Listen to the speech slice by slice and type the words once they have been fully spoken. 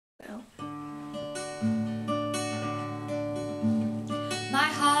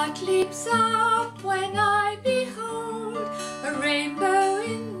heart leaps up when I behold a rainbow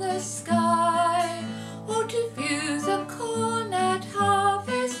in the sky, or to view the corn at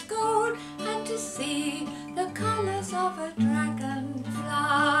harvest gold, and to see the colours of a dragonfly.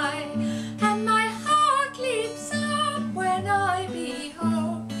 And my heart leaps up when I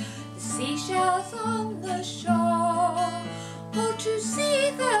behold the seashells on the shore, or to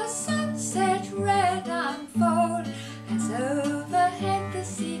see the sunset red unfold as overhead the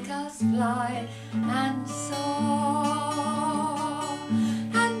seagulls fly and soar.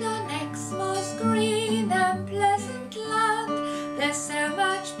 And on Exmoor's green and pleasant land there's so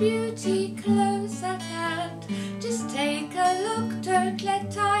much beauty close at hand. Just take a look, don't let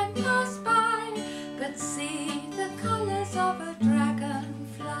time pass by, but see the colours of a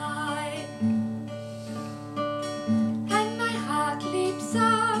dragonfly. And my heart leaps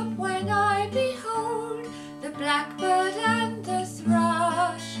up when I behold the blackbird and the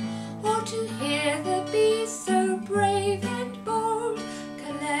thrush, or to hear the bees so brave and bold,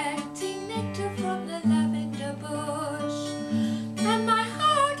 collecting nectar from the lavender bush. And my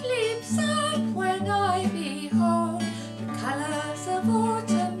heart leaps up when I behold the colours of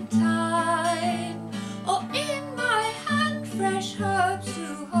autumn time, or in my hand fresh herbs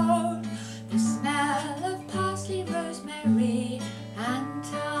to hold, the smell of parsley, rosemary and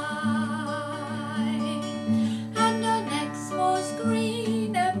thyme. And on Exmoor's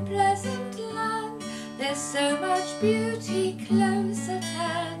green and pleasant land there's so much beauty close at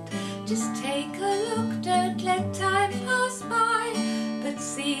hand. Just take a look, don't let time pass by, but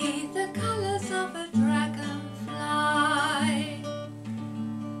see the colours of a dragonfly.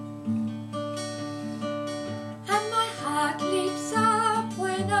 And my heart leaps up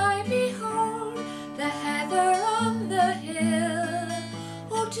when I behold the heather on the hill,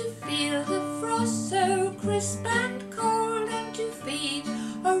 or to feel the frost so crisp and cold, and to feed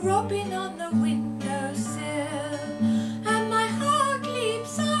a robin on the windowsill. And my heart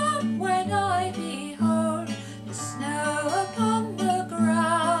leaps up when I behold the snow upon the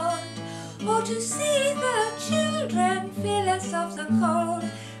ground, or to see the children fearless of the cold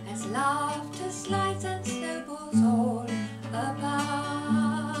as laughter slides and snowballs all about.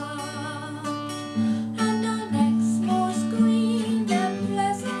 And on Exmoor's green and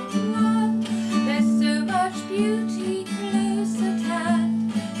pleasant land there's so much beauty close at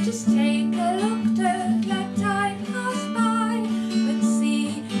hand. Just take a look, don't let time pass by, but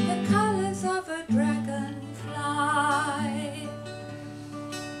see the colours of a dragonfly.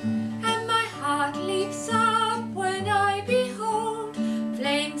 And my heart leaps up when I behold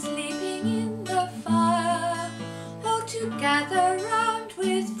flames leaping in the fire, or to gather